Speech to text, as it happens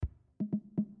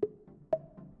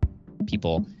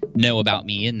people know about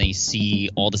me and they see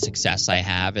all the success I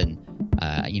have and,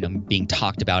 being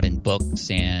talked about in books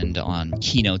and on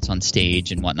keynotes on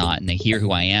stage and whatnot, and they hear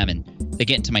who I am and they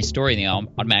get into my story and they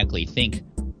automatically think,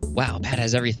 wow, Pat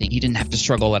has everything. He didn't have to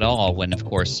struggle at all. When, of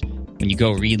course, when you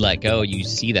go read Let Go, you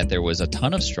see that there was a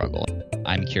ton of struggle.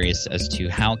 I'm curious as to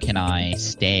how can I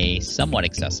stay somewhat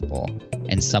accessible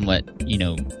and somewhat,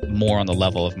 more on the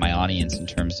level of my audience in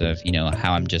terms of,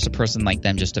 how I'm just a person like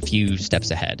them, just a few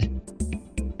steps ahead.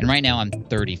 And right now I'm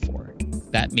 34.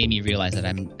 That made me realize that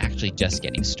I'm actually just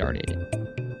getting started.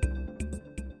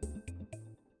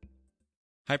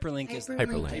 Hyperlink is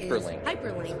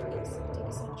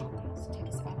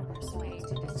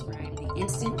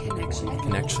instant connection.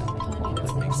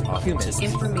 That makes authenticity.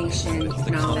 Information,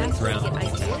 The knowledge, common ground.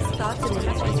 ideas, thoughts,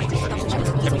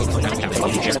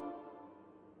 and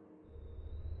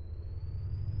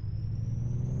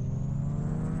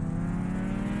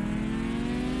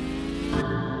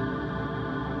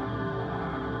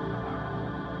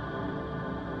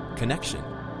Connection.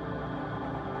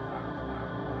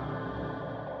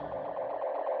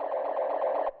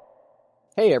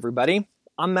 Hey everybody,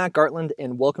 I'm Matt Gartland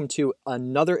and welcome to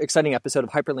another exciting episode of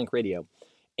Hyperlink Radio.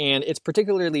 And it's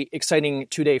particularly exciting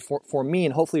today for me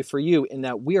and hopefully for you in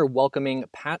that we are welcoming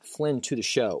Pat Flynn to the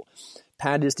show.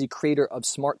 Pat is the creator of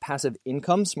Smart Passive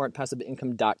Income,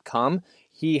 smartpassiveincome.com.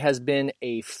 He has been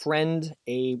a friend,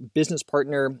 a business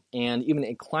partner, and even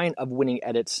a client of Winning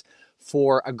Edits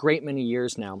for a great many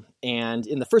years now. And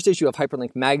in the first issue of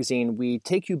Hyperlink Magazine, we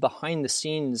take you behind the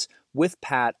scenes with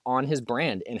Pat on his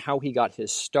brand and how he got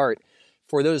his start.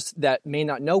 For those that may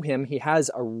not know him, he has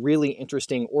a really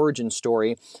interesting origin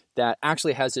story that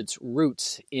actually has its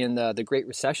roots in the Great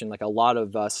Recession, like a lot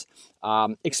of us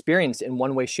experienced in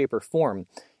one way, shape, or form.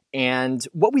 And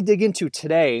what we dig into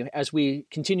today, as we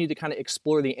continue to kind of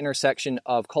explore the intersection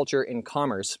of culture and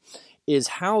commerce, is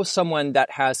how someone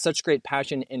that has such great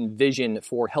passion and vision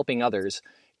for helping others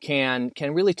can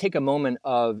really take a moment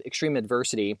of extreme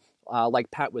adversity,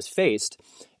 like Pat was faced,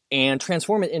 and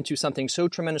transform it into something so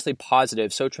tremendously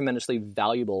positive, so tremendously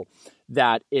valuable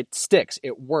that it sticks,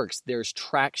 it works, there's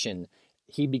traction.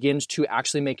 He begins to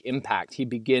actually make impact. He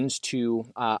begins to,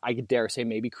 I dare say,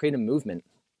 maybe create a movement.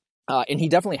 And he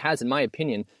definitely has, in my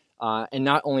opinion, and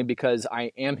not only because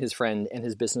I am his friend and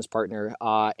his business partner,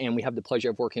 and we have the pleasure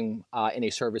of working in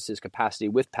a services capacity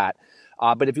with Pat,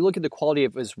 but if you look at the quality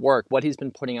of his work, what he's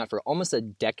been putting out for almost a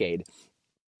decade,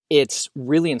 it's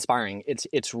really inspiring.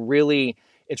 It's really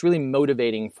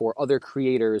motivating for other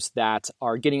creators that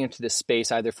are getting into this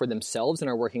space either for themselves and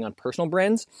are working on personal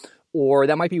brands, or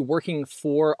that might be working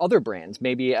for other brands,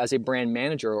 maybe as a brand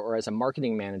manager or as a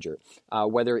marketing manager,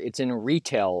 whether it's in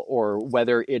retail or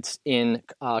whether it's in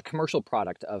a commercial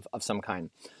product of some kind.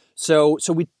 So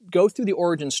we go through the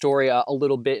origin story a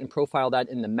little bit and profile that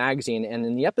in the magazine. And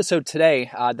in the episode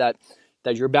today that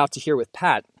you're about to hear with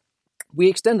Pat, we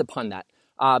extend upon that.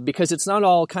 Because it's not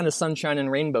all kind of sunshine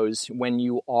and rainbows when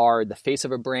you are the face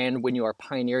of a brand, when you are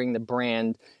pioneering the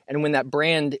brand, and when that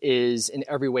brand is in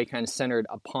every way kind of centered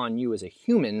upon you as a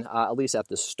human, at least at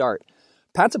the start.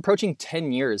 Pat's approaching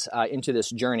 10 years into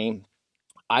this journey.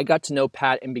 I got to know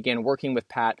Pat and began working with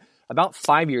Pat about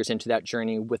 5 years into that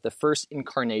journey with the first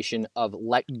incarnation of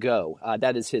Let Go.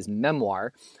 That is his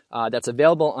memoir that's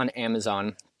available on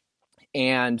Amazon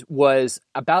and was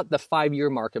about the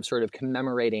 5-year mark of sort of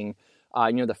commemorating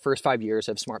the first 5 years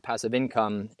of Smart Passive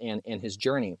Income and his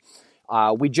journey.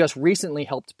 We just recently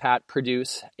helped Pat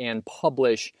produce and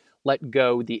publish Let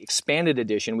Go, the expanded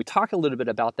edition. We talk a little bit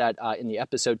about that in the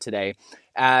episode today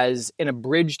as an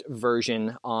abridged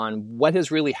version on what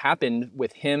has really happened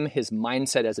with him, his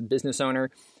mindset as a business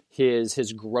owner,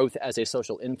 his growth as a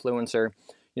social influencer,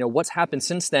 what's happened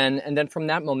since then, and then from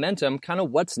that momentum, kind of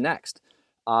what's next.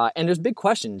 And there's big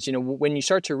questions, when you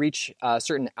start to reach a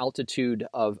certain altitude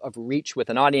of reach with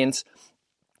an audience,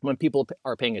 when people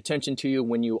are paying attention to you,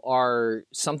 when you are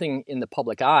something in the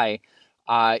public eye,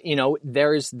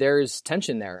 there's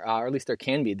tension there, or at least there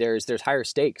can be. There's higher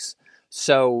stakes.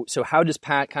 So how does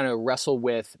Pat kind of wrestle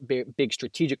with big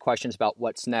strategic questions about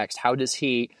what's next? How does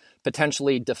he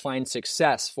potentially define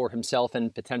success for himself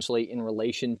and potentially in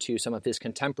relation to some of his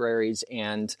contemporaries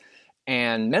and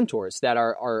mentors that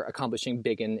are accomplishing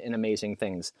big and amazing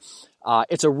things?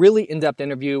 It's a really in-depth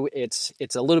interview. It's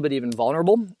a little bit even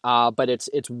vulnerable, but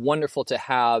it's wonderful to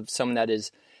have someone that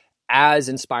is as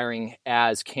inspiring,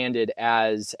 as candid,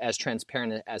 as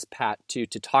transparent as Pat to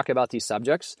talk about these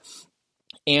subjects.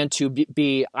 and to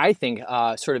be I think,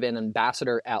 sort of an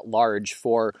ambassador at large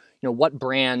for what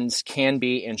brands can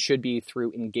be and should be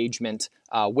through engagement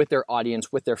with their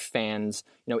audience, with their fans,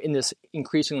 in this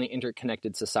increasingly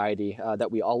interconnected society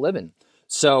that we all live in.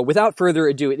 So without further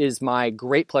ado, it is my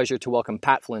great pleasure to welcome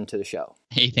Pat Flynn to the show.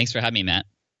 Hey, thanks for having me, Matt.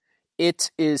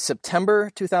 It is September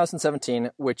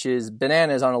 2017, which is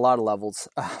bananas on a lot of levels,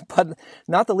 but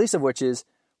not the least of which is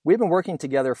we've been working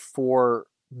together for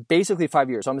basically 5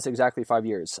 years, almost exactly 5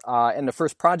 years. And the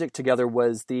first project together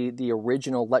was the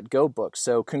original Let Go book.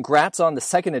 So congrats on the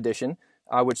second edition,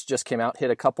 which just came out, hit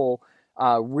a couple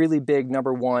really big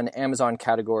 #1 Amazon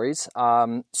categories.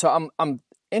 So I'm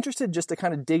interested just to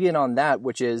kind of dig in on that,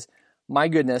 which is, my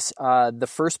goodness, the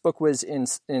first book was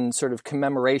in sort of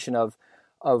commemoration of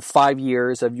 5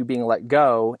 years of you being let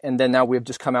go. And then now we've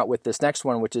just come out with this next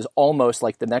one, which is almost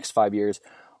like the next 5 years.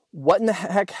 What in the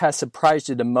heck has surprised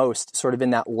you the most sort of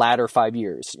in that latter 5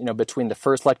 years, between the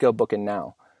first Let Go book and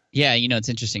now? Yeah, it's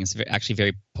interesting. It's actually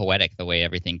very poetic the way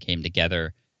everything came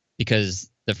together, because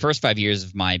the first 5 years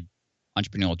of my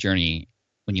entrepreneurial journey,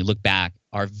 when you look back,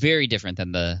 are very different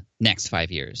than the next 5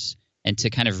 years. And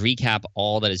to kind of recap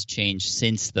all that has changed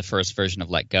since the first version of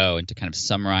Let Go and to kind of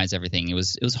summarize everything, it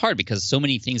was hard because so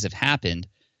many things have happened.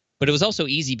 But it was also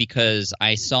easy because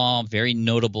I saw very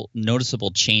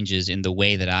noticeable changes in the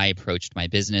way that I approached my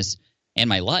business and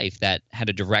my life that had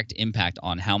a direct impact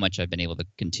on how much I've been able to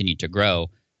continue to grow.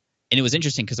 And it was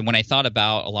interesting because when I thought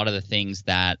about a lot of the things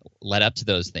that led up to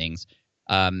those things,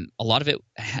 a lot of it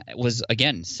was,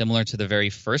 again, similar to the very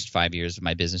first 5 years of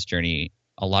my business journey.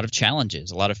 A lot of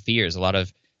challenges, a lot of fears, a lot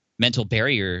of mental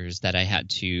barriers that I had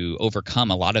to overcome,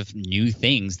 a lot of new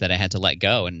things that I had to let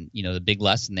go. And, the big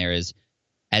lesson there is,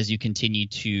 as you continue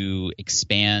to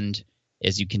expand,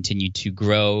 as you continue to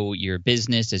grow your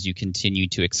business, as you continue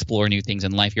to explore new things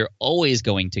in life, you're always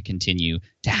going to continue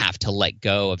to have to let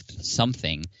go of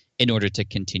something in order to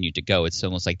continue to go. It's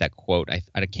almost like that quote.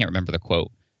 I can't remember the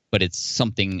quote, but it's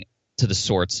something to the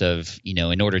sorts of,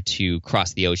 in order to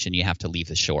cross the ocean, you have to leave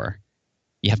the shore.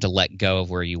 You have to let go of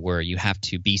where you were. You have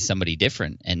to be somebody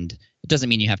different. And it doesn't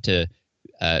mean you have to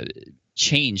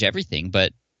change everything,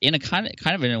 but in a kind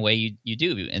of in a way you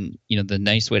do. And the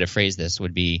nice way to phrase this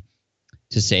would be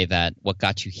to say that what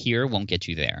got you here won't get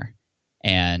you there.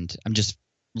 And I'm just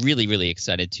really, really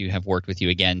excited to have worked with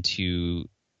you again to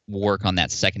work on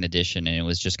that second edition. And it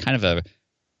was just kind of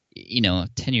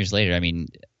 10 years later,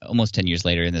 almost 10 years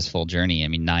later in this full journey,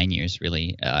 9 years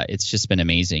really, it's just been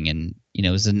amazing. And, it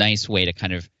was a nice way to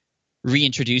kind of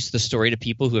reintroduce the story to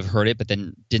people who have heard it, but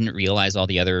then didn't realize all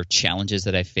the other challenges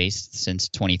that I faced since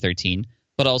 2013.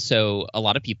 But also a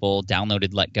lot of people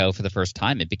downloaded Let Go for the first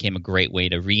time. It became a great way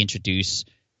to reintroduce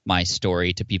my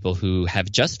story to people who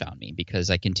have just found me, because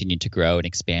I continued to grow and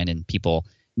expand, and people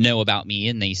know about me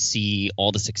and they see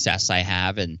all the success I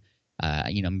have, and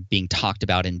being talked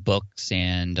about in books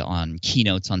and on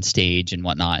keynotes on stage and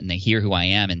whatnot, and they hear who I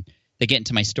am and they get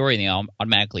into my story and they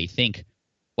automatically think,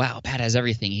 wow, Pat has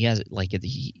everything. He has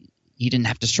he didn't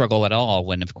have to struggle at all.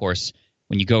 When, of course,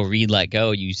 when you go read Let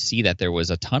Go, you see that there was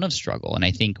a ton of struggle. And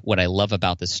I think what I love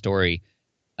about this story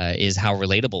is how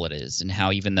relatable it is, and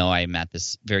how even though I'm at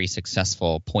this very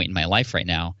successful point in my life right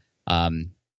now,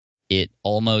 it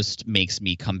almost makes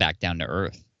me come back down to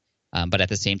earth. But at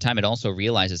the same time, it also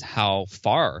realizes how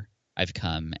far I've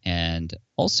come and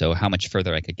also how much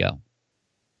further I could go.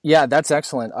 Yeah, that's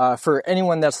excellent. For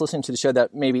anyone that's listening to the show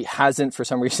that maybe hasn't for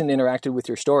some reason interacted with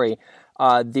your story,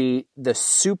 the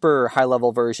super high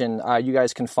level version you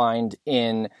guys can find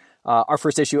in our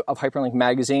first issue of Hyperlink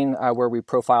Magazine, where we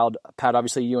profiled Pat,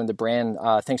 obviously you and the brand.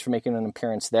 Thanks for making an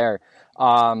appearance there.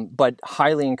 But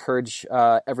highly encourage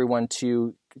everyone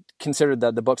to consider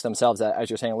the books themselves. As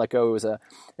you're saying, Let Go was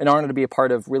an honor to be a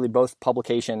part of really both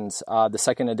publications. The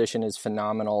second edition is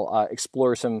phenomenal.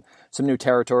 Explore some new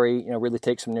territory, really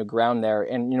take some new ground there.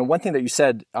 And, one thing that you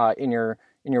said in your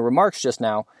remarks just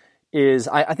now is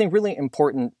I think really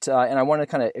important, and I want to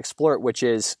kind of explore it, which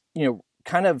is,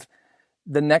 kind of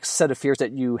the next set of fears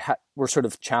that you were sort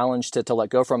of challenged to let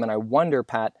go from. And I wonder,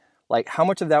 Pat, how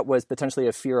much of that was potentially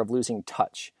a fear of losing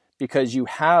touch? Because you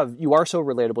are so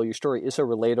relatable, your story is so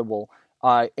relatable,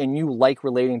 and you like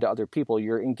relating to other people.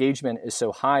 Your engagement is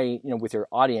so high, with your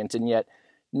audience, and yet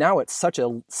now it's such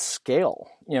a scale,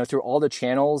 through all the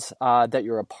channels that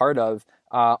you're a part of,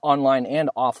 online and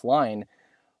offline.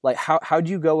 How do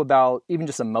you go about, even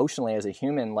just emotionally as a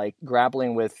human,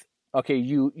 grappling with, okay,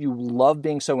 you love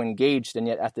being so engaged, and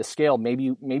yet at this scale, maybe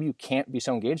you can't be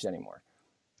so engaged anymore.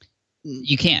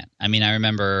 You can't. I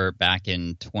remember back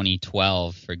in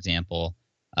 2012, for example,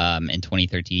 in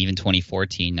 2013, even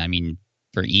 2014,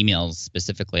 for emails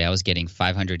specifically, I was getting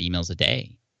 500 emails a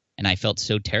day. And I felt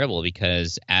so terrible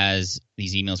because as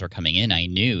these emails were coming in, I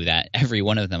knew that every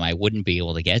one of them I wouldn't be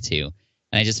able to get to.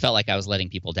 And I just felt like I was letting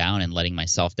people down and letting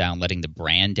myself down, letting the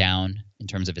brand down in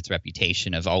terms of its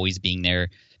reputation of always being there.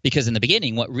 Because in the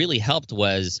beginning, what really helped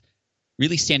was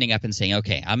really standing up and saying,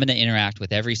 okay, I'm going to interact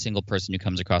with every single person who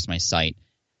comes across my site.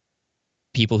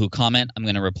 People who comment, I'm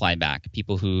going to reply back.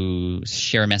 People who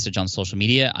share a message on social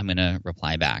media, I'm going to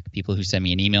reply back. People who send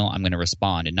me an email, I'm going to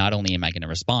respond. And not only am I going to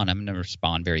respond, I'm going to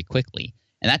respond very quickly.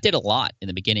 And that did a lot in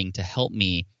the beginning to help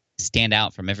me stand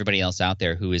out from everybody else out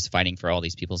there who is fighting for all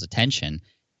these people's attention.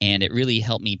 And it really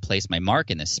helped me place my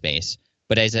mark in this space.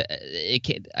 But I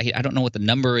don't know what the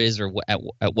number is or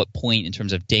at what point in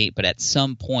terms of date, but at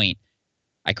some point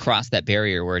I crossed that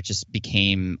barrier where it just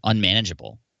became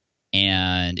unmanageable.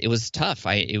 And it was tough.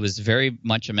 It was very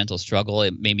much a mental struggle.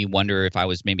 It made me wonder if I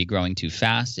was maybe growing too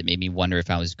fast. It made me wonder if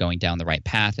I was going down the right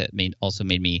path. It also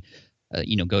made me,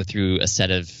 go through a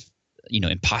set of,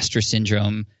 imposter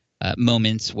syndrome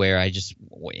moments where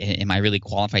am I really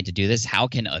qualified to do this? How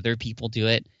can other people do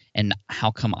it? And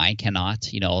how come I cannot?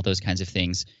 All those kinds of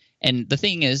things. And the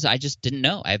thing is, I just didn't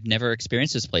know. I've never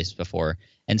experienced this place before.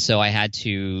 And so I had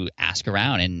to ask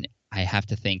around, and I have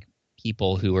to thank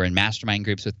people who were in mastermind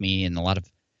groups with me and a lot of,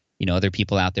 other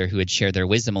people out there who had shared their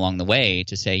wisdom along the way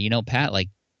to say, Pat, like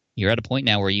you're at a point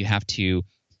now where you have to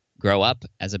grow up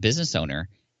as a business owner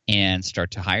and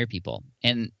start to hire people.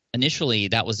 And initially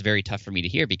that was very tough for me to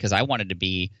hear because I wanted to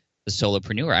be the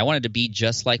solopreneur. I wanted to be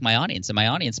just like my audience. And my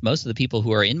audience, most of the people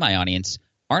who are in my audience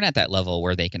aren't at that level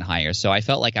where they can hire. So I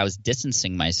felt like I was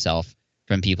distancing myself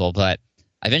from people. But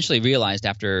I eventually realized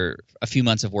after a few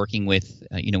months of working with,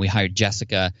 we hired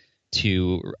Jessica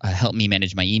to help me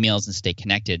manage my emails and stay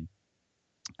connected.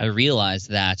 I realized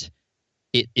that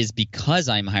it is because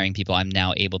I'm hiring people, I'm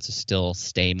now able to still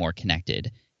stay more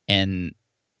connected. And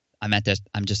I'm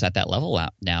just at that level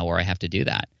now where I have to do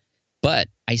that. But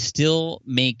I still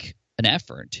make an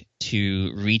effort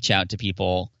to reach out to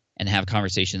people and have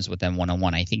conversations with them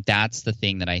one-on-one. I think that's the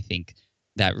thing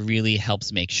that really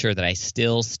helps make sure that I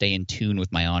still stay in tune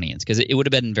with my audience. Because it would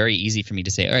have been very easy for me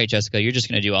to say, all right, Jessica, you're just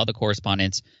going to do all the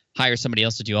correspondence, hire somebody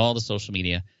else to do all the social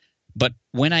media. But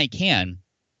when I can,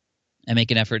 I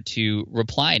make an effort to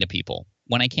reply to people.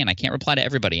 When I can't reply to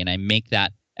everybody, and I make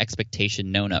that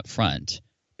expectation known up front.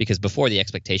 Because before the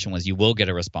expectation was you will get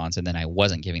a response, and then I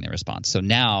wasn't giving the response. So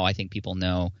now I think people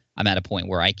know I'm at a point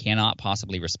where I cannot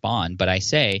possibly respond, but I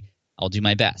say I'll do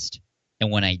my best.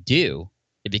 And when I do,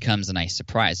 it becomes a nice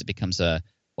surprise. It becomes a,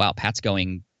 wow, Pat's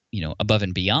going, above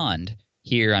and beyond.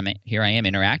 Here I am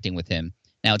interacting with him.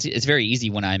 Now it's very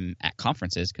easy when I'm at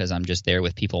conferences because I'm just there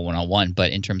with people one-on-one.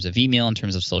 But in terms of email, in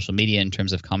terms of social media, in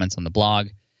terms of comments on the blog,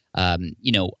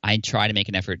 I try to make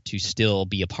an effort to still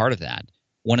be a part of that.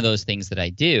 One of those things that I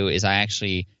do is I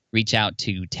actually reach out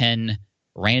to 10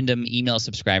 random email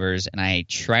subscribers and I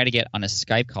try to get on a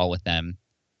Skype call with them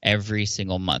every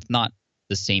single month. Not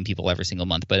the same people every single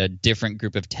month, but a different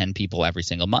group of 10 people every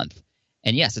single month.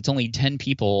 And yes, it's only 10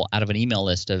 people out of an email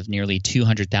list of nearly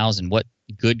 200,000. What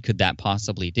good could that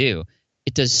possibly do?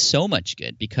 It does so much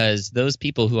good because those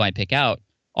people who I pick out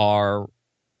are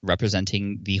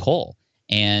representing the whole.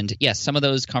 And yes, some of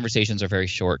those conversations are very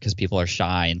short because people are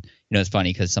shy. And, it's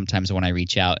funny because sometimes when I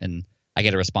reach out and I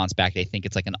get a response back, they think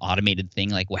it's like an automated thing.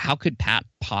 Like, well, how could Pat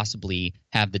possibly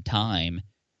have the time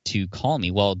to call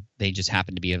me? Well, they just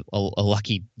happen to be a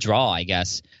lucky draw, I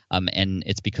guess. And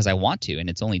it's because I want to. And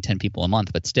it's only 10 people a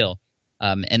month, but still.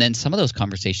 And then some of those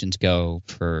conversations go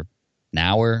for an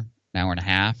hour and a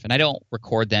half. And I don't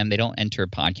record them. They don't enter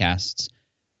podcasts.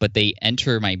 But they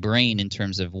enter my brain in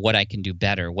terms of what I can do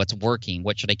better, what's working,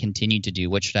 what should I continue to do,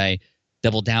 what should I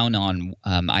double down on.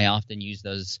 I often use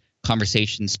those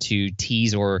conversations to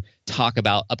tease or talk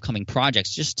about upcoming projects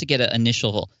just to get an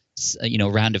initial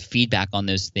round of feedback on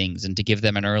those things and to give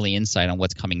them an early insight on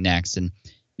what's coming next. And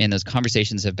man, those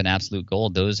conversations have been absolute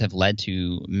gold. Those have led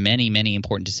to many, many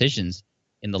important decisions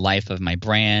in the life of my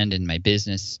brand and my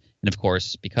business. And of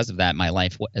course, because of that, my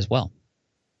life as well.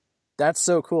 That's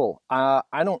so cool.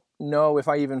 I don't know if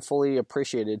I even fully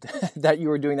appreciated that you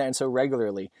were doing that and so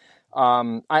regularly.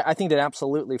 I think that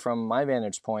absolutely, from my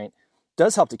vantage point,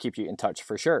 does help to keep you in touch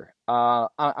for sure. And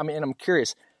I'm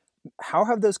curious, how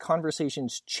have those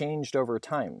conversations changed over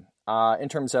time in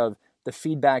terms of the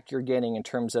feedback you're getting, in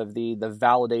terms of the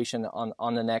validation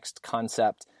on the next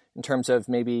concept, in terms of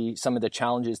maybe some of the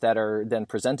challenges that are then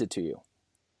presented to you?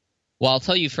 Well, I'll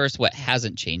tell you first what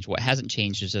hasn't changed. What hasn't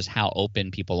changed is just how open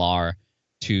people are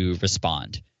to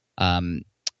respond.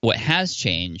 What has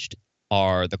changed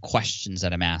are the questions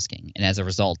that I'm asking, and as a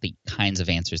result, the kinds of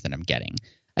answers that I'm getting.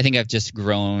 I think I've just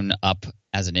grown up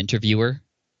as an interviewer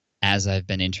as I've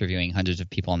been interviewing hundreds of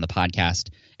people on the podcast.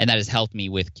 And that has helped me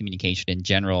with communication in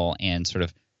general and sort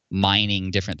of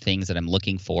mining different things that I'm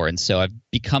looking for. And so I've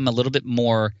become a little bit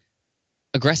more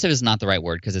aggressive is not the right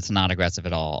word because it's not aggressive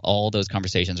at all. All those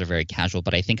conversations are very casual,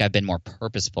 but I think I've been more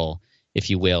purposeful, if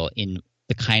you will, in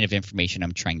the kind of information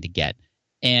I'm trying to get.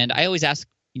 And I always ask,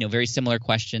 very similar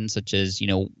questions such as,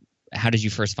 how did you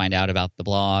first find out about the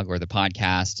blog or the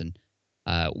podcast? And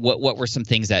what were some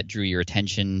things that drew your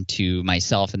attention to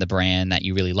myself and the brand that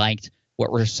you really liked?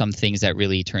 What were some things that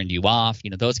really turned you off?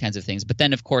 Those kinds of things. But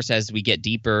then, of course, as we get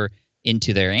deeper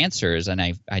into their answers and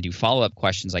I do follow-up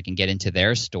questions, I can get into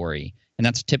their story. And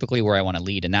that's typically where I want to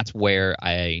lead. And that's where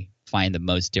I find the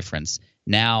most difference.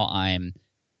 Now I'm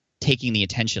taking the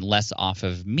attention less off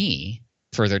of me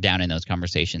further down in those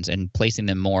conversations and placing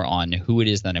them more on who it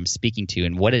is that I'm speaking to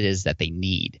and what it is that they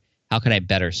need. How can I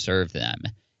better serve them?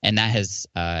 And that has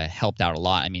helped out a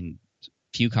lot. I mean,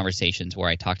 few conversations where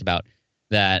I talked about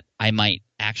that I might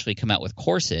actually come out with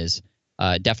courses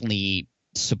definitely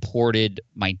supported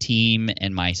my team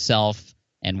and myself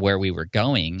and where we were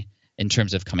going in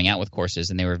terms of coming out with courses.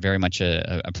 And they were very much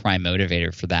a prime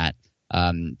motivator for that.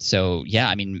 So, yeah,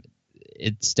 I mean,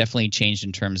 it's definitely changed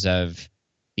in terms of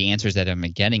the answers that I'm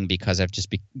getting because I've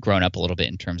just grown up a little bit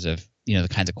in terms of, the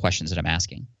kinds of questions that I'm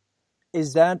asking.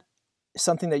 Is that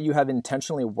something that you have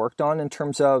intentionally worked on in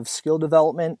terms of skill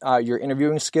development, your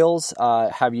interviewing skills?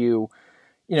 Have you,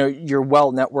 you're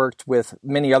well networked with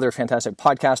many other fantastic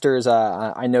podcasters.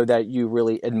 I know that you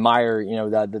really admire,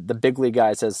 the big league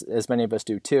guys as many of us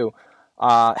do too.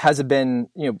 Has it been,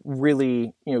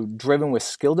 really, driven with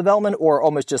skill development or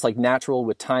almost just like natural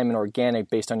with time and organic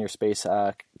based on your space,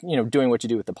 doing what you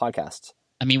do with the podcasts?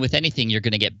 I mean, with anything, you're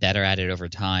going to get better at it over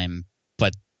time,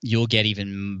 but you'll get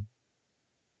even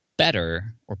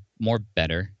better or more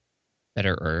betterer.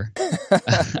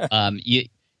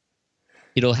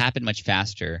 It'll happen much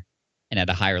faster and at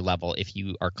a higher level if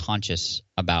you are conscious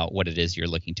about what it is you're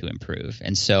looking to improve.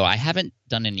 And so I haven't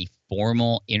done any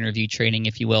formal interview training,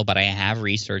 if you will, but I have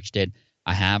researched it.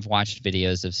 I have watched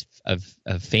videos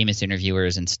of famous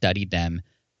interviewers and studied them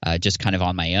just kind of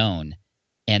on my own.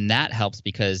 And that helps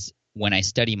because when I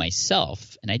study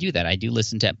myself, and I do that, I do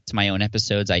listen to my own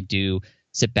episodes. I do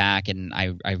sit back and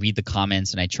I read the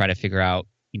comments and I try to figure out,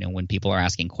 when people are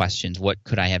asking questions, what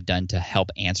could I have done to help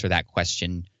answer that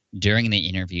question during the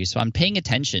interview? So I'm paying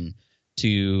attention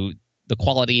to the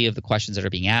quality of the questions that are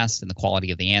being asked and the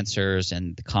quality of the answers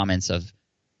and the comments of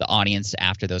the audience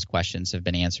after those questions have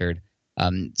been answered.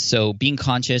 So being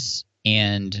conscious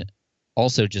and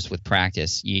also just with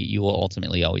practice, you will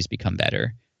ultimately always become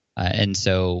better. And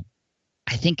so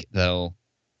I think, though,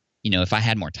 if I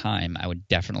had more time, I would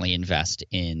definitely invest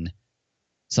in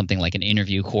something like an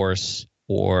interview course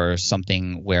or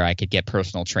something where I could get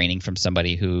personal training from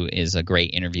somebody who is a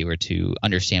great interviewer to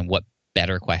understand what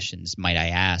better questions might I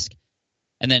ask.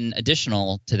 And then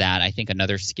additional to that, I think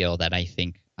another skill that I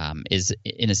think is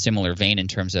in a similar vein in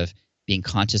terms of being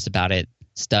conscious about it,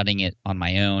 studying it on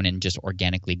my own, and just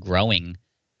organically growing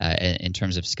in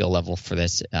terms of skill level for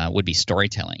this would be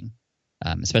storytelling,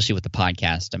 especially with the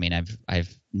podcast. I mean,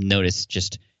 I've noticed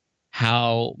just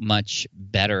how much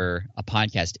better a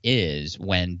podcast is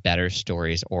when better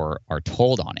stories are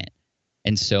told on it.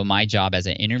 And so my job as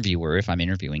an interviewer, if I'm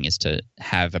interviewing, is to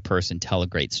have a person tell a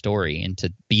great story and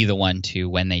to be the one to,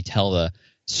 when they tell the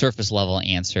surface level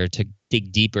answer, to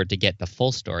dig deeper to get the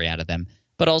full story out of them.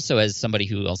 But also as somebody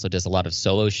who also does a lot of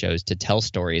solo shows, to tell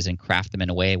stories and craft them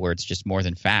in a way where it's just more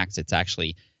than facts. It's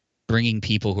actually bringing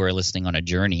people who are listening on a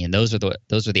journey. And those are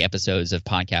the episodes of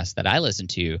podcasts that I listen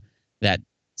to that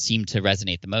seem to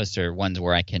resonate the most, or ones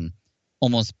where I can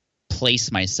almost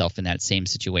place myself in that same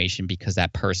situation because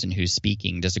that person who's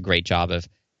speaking does a great job of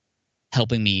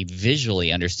helping me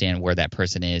visually understand where that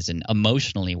person is and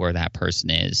emotionally where that person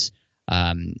is.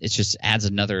 It just adds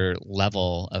another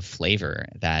level of flavor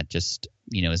that just,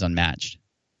 is unmatched.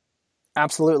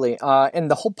 Absolutely.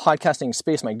 And the whole podcasting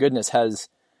space, my goodness, has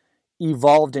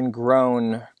evolved and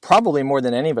grown probably more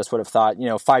than any of us would have thought,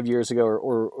 5 years ago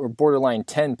or borderline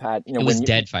 10, Pat. It was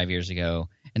dead 5 years ago,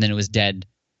 and then it was dead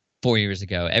 4 years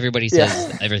ago. Everybody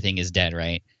says everything is dead,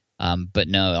 right? But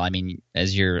no, I mean,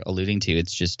 as you're alluding to,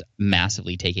 it's just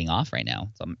massively taking off right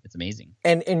now. It's amazing.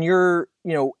 And your,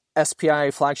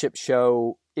 SPI flagship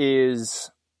show is,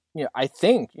 I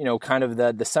think, kind of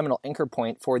the seminal anchor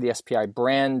point for the SPI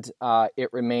brand. It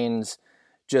remains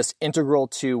just integral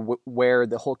to where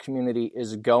the whole community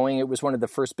is going. It was one of the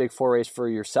first big forays for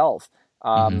yourself.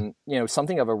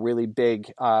 Something of a really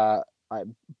big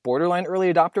borderline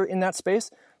early adopter in that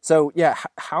space. So yeah,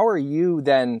 how are you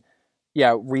then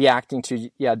reacting to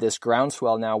this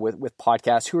groundswell now with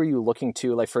podcasts? Who are you looking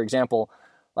to? Like, for example,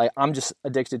 like I'm just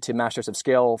addicted to Masters of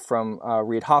Scale from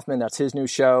Reid Hoffman. That's his new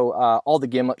show. All the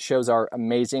Gimlet shows are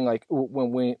amazing. Like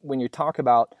when you talk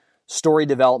about story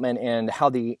development and how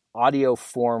the audio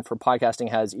form for podcasting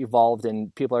has evolved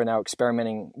and people are now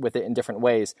experimenting with it in different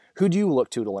ways, who do you look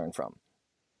to learn from?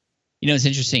 It's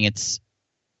interesting. It's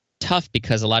tough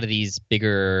because a lot of these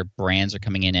bigger brands are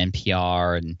coming in,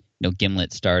 NPR and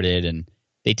Gimlet started, and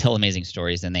they tell amazing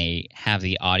stories, and they have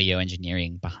the audio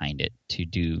engineering behind it to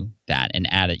do that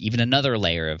and add even another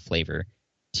layer of flavor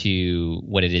to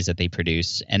what it is that they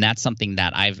produce. And that's something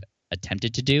that I've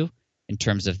attempted to do in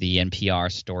terms of the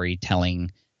NPR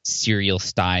storytelling, serial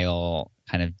style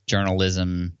kind of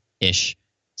journalism-ish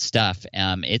stuff.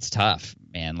 It's tough,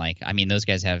 man. Those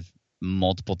guys have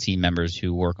multiple team members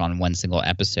who work on one single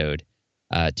episode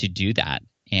to do that,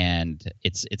 and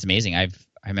it's amazing. I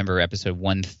remember episode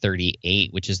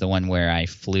 138, which is the one where I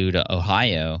flew to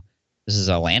Ohio. This is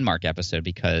a landmark episode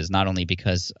not only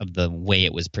because of the way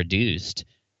it was produced,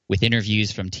 with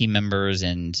interviews from team members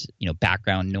and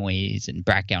background noise and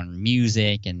background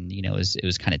music, and it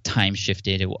was kind of time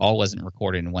shifted. It all wasn't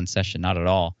recorded in one session, not at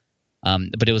all.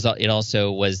 But it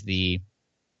also was the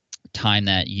time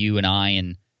that you and I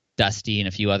and Dusty and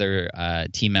a few other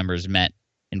team members met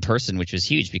in person, which was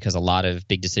huge because a lot of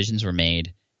big decisions were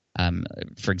made.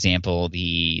 For example,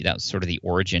 that was sort of the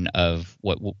origin of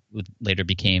what later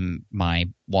became my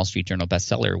Wall Street Journal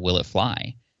bestseller, Will It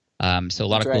Fly? So a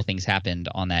lot of cool things happened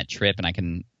on that trip, and I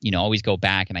can, always go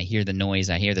back and I hear the noise,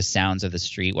 I hear the sounds of the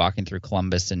street walking through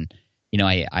Columbus, and,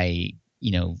 I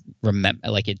remember,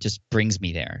 like, it just brings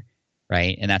me there.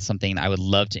 Right. And that's something I would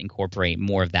love to incorporate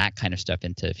more of that kind of stuff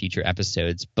into future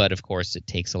episodes. But of course, it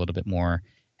takes a little bit more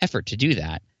effort to do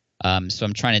that. So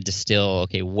I'm trying to distill,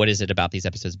 okay, what is it about these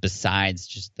episodes besides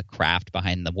just the craft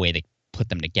behind the way they put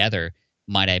them together?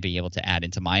 Might I be able to add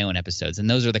into my own episodes? And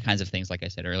those are the kinds of things, like I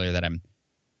said earlier, that I'm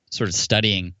sort of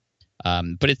studying.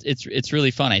 But it's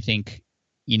really fun. I think,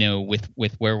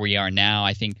 with where we are now,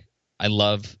 I think I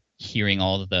love hearing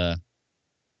all of the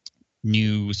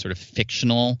new sort of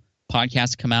fictional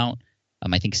podcasts come out.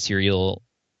 I think Serial,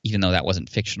 even though that wasn't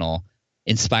fictional,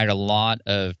 inspired a lot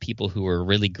of people who were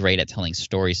really great at telling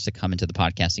stories to come into the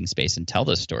podcasting space and tell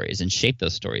those stories and shape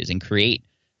those stories and create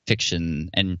fiction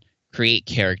and create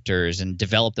characters and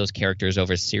develop those characters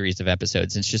over a series of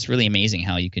episodes. It's just really amazing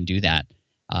how you can do that.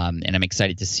 And I'm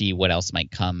excited to see what else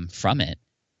might come from it.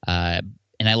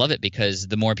 And I love it because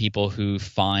the more people who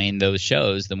find those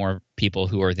shows, the more people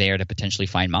who are there to potentially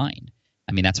find mine.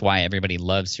 I mean, that's why everybody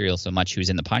loves Serial so much who's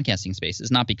in the podcasting space.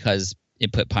 It's not because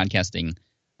it put podcasting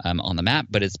on the map,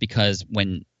 but it's because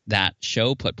when that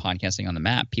show put podcasting on the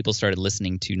map, people started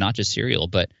listening to not just Serial,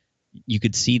 but you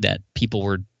could see that people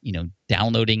were,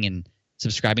 downloading and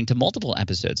subscribing to multiple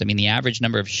episodes. I mean, the average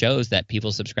number of shows that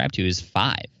people subscribe to is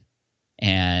 5.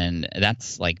 And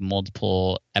that's like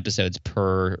multiple episodes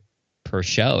per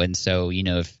show. And so,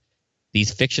 if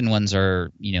these fiction ones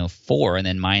are, 4 and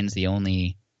then mine's the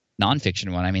only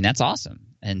nonfiction one, I mean, that's awesome.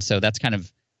 And so that's kind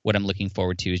of what I'm looking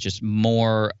forward to, is just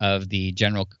more of the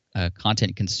general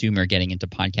content consumer getting into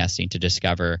podcasting to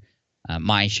discover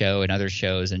my show and other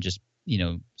shows, and just,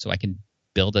 so I can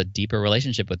build a deeper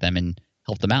relationship with them and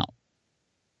help them out.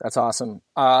 That's awesome.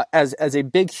 As a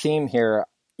big theme here,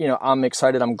 I'm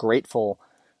excited. I'm grateful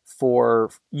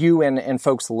for you and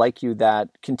folks like you that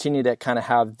continue to kind of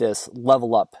have this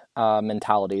level up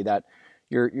mentality, that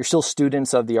you're still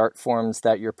students of the art forms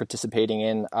that you're participating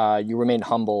in. You remain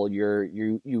humble.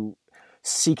 You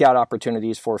seek out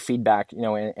opportunities for feedback,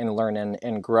 and learn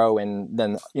and grow. And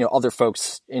then, other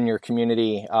folks in your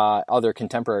community, other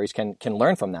contemporaries can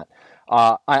learn from that.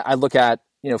 I look at,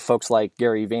 folks like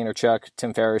Gary Vaynerchuk,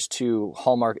 Tim Ferriss, 2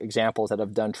 hallmark examples that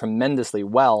have done tremendously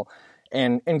well.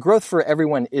 And growth for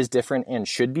everyone is different and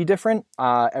should be different.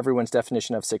 Everyone's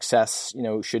definition of success,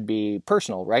 should be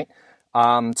personal, right?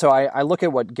 So I look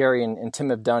at what Gary and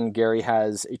Tim have done. Gary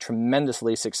has a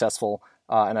tremendously successful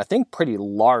and I think pretty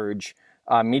large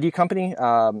media company,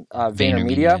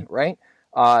 VaynerMedia, right?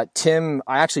 Tim,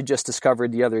 I actually just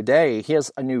discovered the other day, he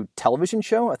has a new television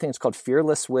show. I think it's called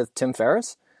Fearless with Tim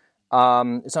Ferriss.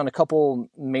 It's on a couple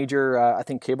major, I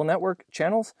think, cable network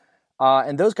channels.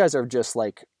 And those guys are just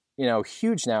like,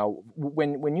 huge now.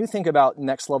 When you think about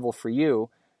next level for you,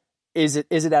 is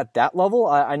it at that level?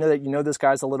 I know that you know those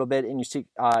guys a little bit, and you seek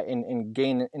and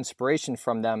gain inspiration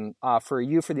from them. For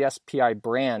you, for the SPI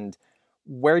brand,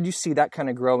 where do you see that kind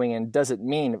of growing? And does it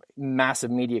mean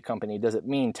massive media company? Does it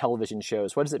mean television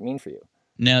shows? What does it mean for you?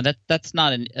 No, that's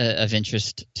not of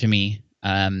interest to me.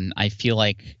 I feel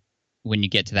like when you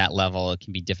get to that level, it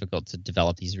can be difficult to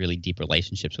develop these really deep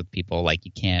relationships with people like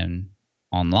you can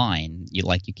online,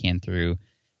 like you can through,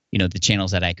 the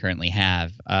channels that I currently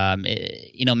have.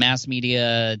 Mass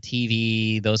media,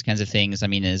 TV, those kinds of things. I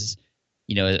mean, as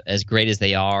great as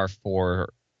they are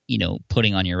for,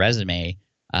 putting on your resume,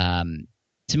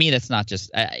 to me, that's not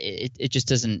just, it just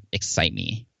doesn't excite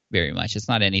me very much. It's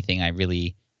not anything I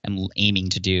really am aiming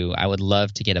to do. I would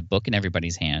love to get a book in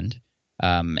everybody's hand.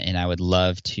 And I would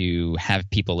love to have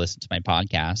people listen to my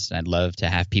podcast. I'd love to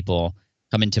have people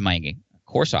come into my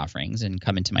course offerings and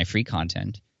come into my free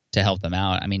content to help them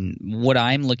out. I mean, what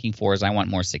I'm looking for is I want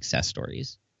more success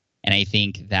stories. And I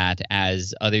think that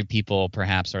as other people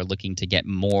perhaps are looking to get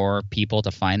more people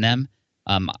to find them,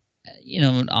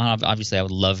 obviously I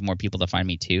would love more people to find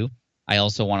me too. I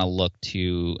also want to look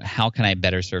to how can I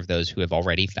better serve those who have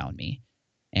already found me,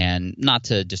 and not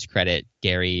to discredit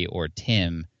Gary or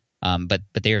Tim, but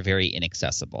they are very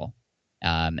inaccessible.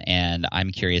 And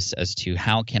I'm curious as to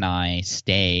how can I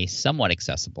stay somewhat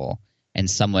accessible and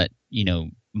somewhat,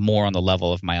 more on the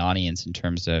level of my audience in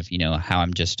terms of, how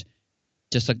I'm just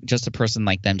a person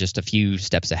like them, just a few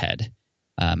steps ahead.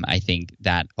 I think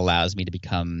that allows me to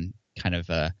become kind of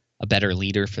a better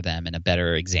leader for them and a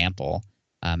better example,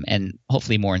 and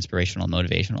hopefully more inspirational and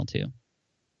motivational too.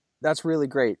 That's really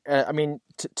great. I mean,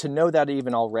 to know that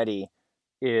even already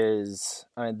is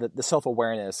the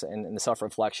self-awareness and the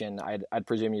self-reflection. I'd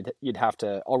presume you'd have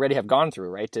to already have gone through,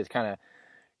 right, to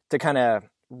kind of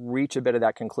reach a bit of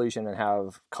that conclusion and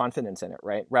have confidence in it,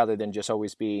 right, rather than just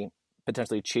always be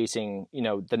potentially chasing,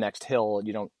 the next hill.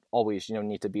 You don't always,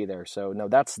 need to be there. So no,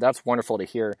 that's wonderful to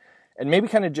hear. And maybe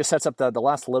kind of just sets up the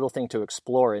last little thing to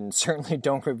explore, and certainly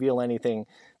don't reveal anything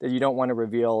that you don't want to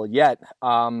reveal yet.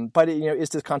 But is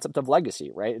this concept of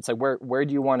legacy, right? It's like, where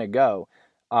do you want to go?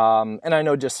 And I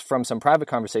know just from some private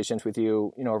conversations with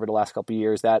you, over the last couple of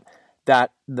years that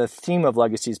the theme of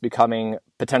legacy is becoming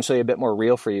potentially a bit more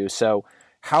real for you. So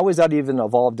how has that even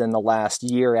evolved in the last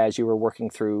year as you were working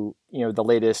through, the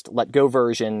latest Let Go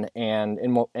version and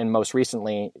most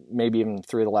recently, maybe even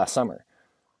through the last summer?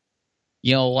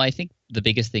 Well, I think the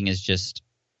biggest thing is just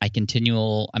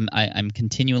I'm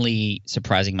continually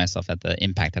surprising myself at the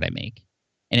impact that I make.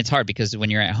 And it's hard because when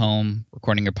you're at home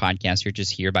recording your podcast, you're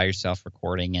just here by yourself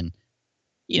recording, and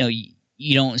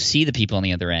you don't see the people on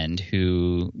the other end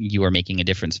who you are making a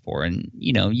difference for. And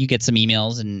you get some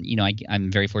emails, and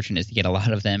I'm very fortunate to get a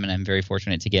lot of them, and I'm very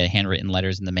fortunate to get handwritten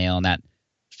letters in the mail, and that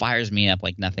fires me up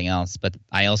like nothing else. But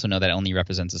I also know that only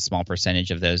represents a small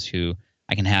percentage of those who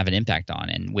I can have an impact on.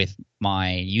 And with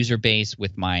my user base,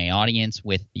 with my audience,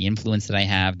 with the influence that I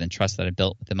have, the trust that I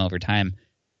built with them over time,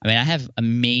 I mean, I have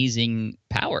amazing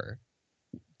power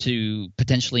to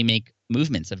potentially make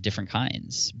movements of different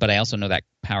kinds. But I also know that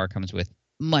power comes with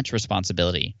much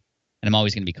responsibility, and I'm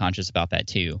always going to be conscious about that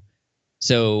too.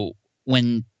 So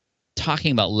when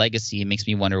talking about legacy, it makes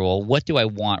me wonder, well, what do I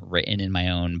want written in my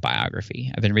own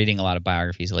biography? I've been reading a lot of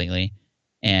biographies lately,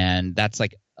 and that's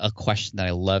like a question that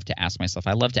I love to ask myself.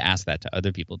 I love to ask that to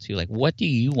other people too. Like, what do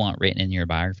you want written in your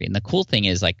biography? And the cool thing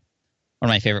is, like, one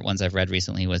of my favorite ones I've read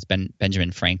recently was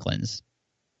Benjamin Franklin's.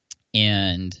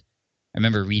 And I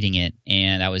remember reading it,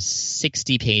 and I was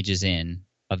 60 pages in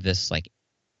of this like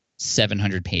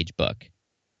 700-page book.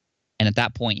 And at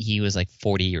that point, he was like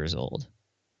 40 years old.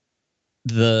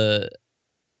 The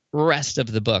rest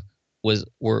of the book was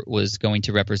going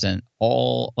to represent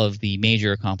all of the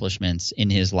major accomplishments in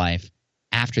his life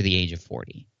after the age of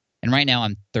 40. And right now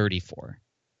I'm 34.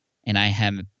 And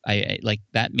I like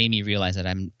that made me realize that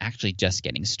I'm actually just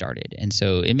getting started. And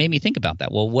so it made me think about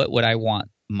that. Well, what would I want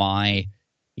my,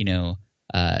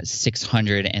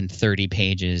 630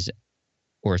 pages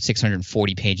or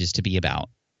 640 pages to be about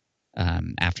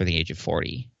after the age of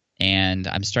 40? And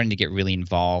I'm starting to get really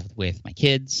involved with my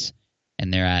kids,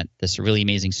 and they're at this really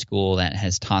amazing school that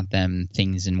has taught them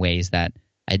things in ways that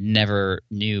I never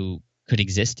knew could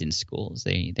exist in schools.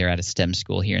 They're at a STEM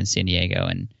school here in San Diego,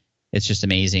 and it's just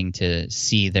amazing to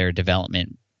see their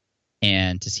development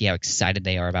and to see how excited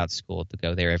they are about school, to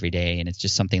go there every day. And it's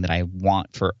just something that I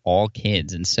want for all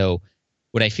kids. And so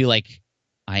what I feel like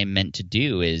I'm meant to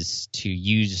do is to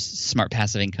use Smart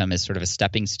Passive Income as sort of a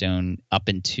stepping stone up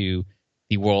into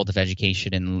the world of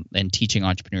education and teaching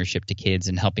entrepreneurship to kids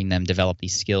and helping them develop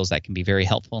these skills that can be very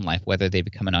helpful in life, whether they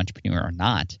become an entrepreneur or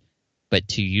not. But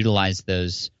to utilize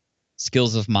those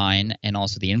skills of mine and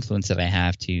also the influence that I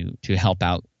have to help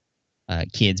out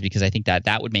kids, because I think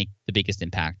that would make the biggest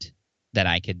impact that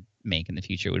I could make in the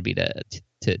future would be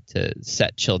to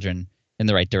set children in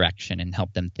the right direction and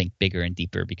help them think bigger and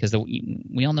deeper, because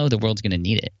we all know the world's going to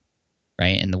need it,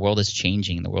 right? And the world is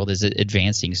changing. The world is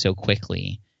advancing so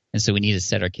quickly. And so we need to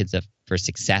set our kids up for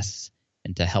success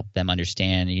and to help them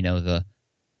understand,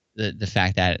 the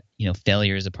fact that,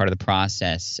 failure is a part of the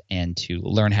process, and to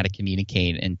learn how to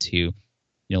communicate, and to,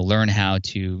 learn how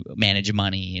to manage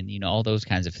money, and, all those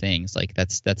kinds of things. Like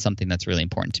that's something that's really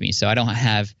important to me. So I don't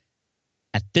have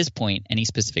at this point any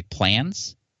specific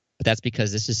plans, but that's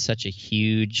because this is such a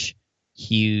huge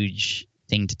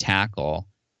thing to tackle.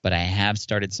 But I have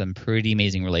started some pretty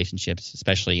amazing relationships,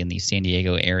 especially in the San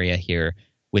Diego area here,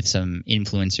 with some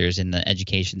influencers in the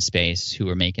education space who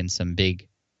are making some big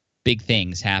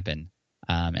things happen.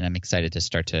 And I'm excited to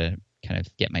start to kind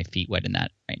of get my feet wet in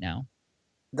that right now.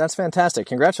 That's fantastic.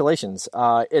 Congratulations.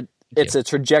 It's a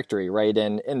trajectory, right?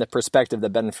 And in the perspective, the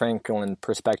Ben Franklin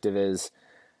perspective is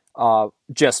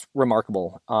just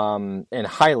remarkable and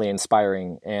highly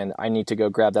inspiring. And I need to go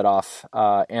grab that off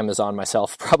Amazon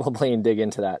myself probably and dig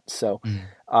into that. So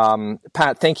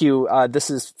Pat, thank you. This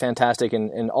is fantastic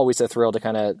and always a thrill to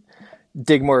kind of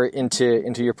dig more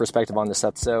into your perspective on this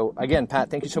stuff. So again, Pat,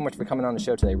 thank you so much for coming on the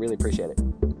show today. Really appreciate it.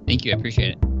 Thank you. I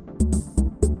appreciate it.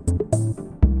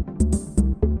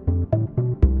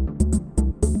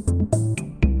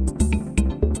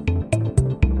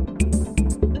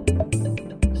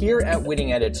 Here at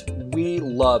Winning Edits, we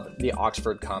love the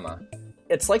Oxford comma.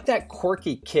 It's like that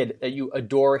quirky kid that you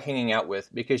adore hanging out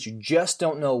with because you just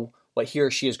don't know what he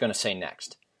or she is going to say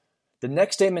next. The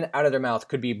next statement out of their mouth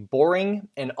could be boring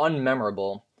and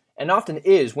unmemorable, and often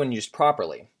is when used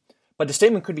properly. But the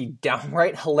statement could be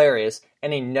downright hilarious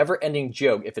and a never-ending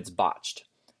joke if it's botched.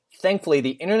 Thankfully,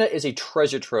 the internet is a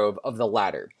treasure trove of the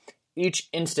latter, each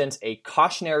instance a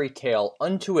cautionary tale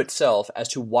unto itself as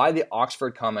to why the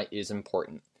Oxford comma is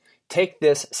important. Take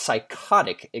this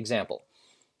psychotic example.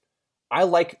 I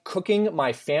like cooking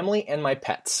my family and my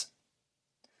pets.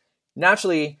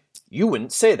 Naturally, you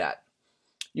wouldn't say that.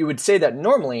 You would say that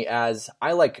normally as,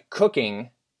 I like cooking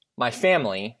my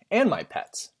family and my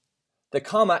pets. The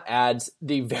comma adds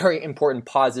the very important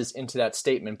pauses into that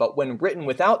statement, but when written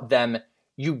without them,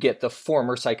 you get the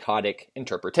former psychotic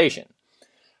interpretation.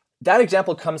 That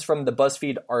example comes from the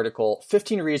BuzzFeed article,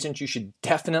 15 Reasons You Should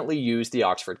Definitely Use the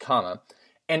Oxford Comma,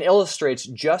 and illustrates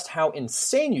just how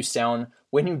insane you sound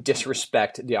when you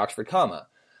disrespect the Oxford comma.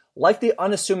 Like the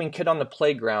unassuming kid on the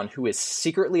playground who is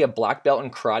secretly a black belt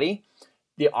in karate,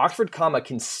 the Oxford comma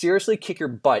can seriously kick your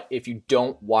butt if you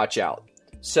don't watch out.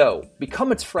 So,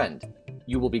 become its friend.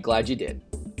 You will be glad you did.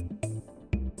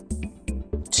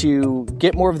 To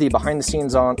get more of the behind the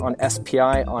scenes on SPI,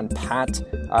 on Pat,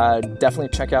 definitely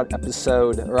check out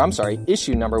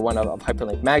issue number 1 of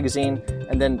Hyperlink Magazine.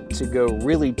 And then to go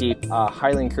really deep,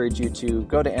 highly encourage you to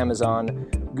go to Amazon,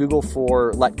 Google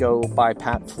for Let Go by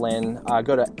Pat Flynn,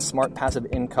 go to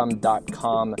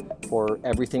smartpassiveincome.com for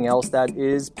everything else that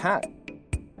is Pat.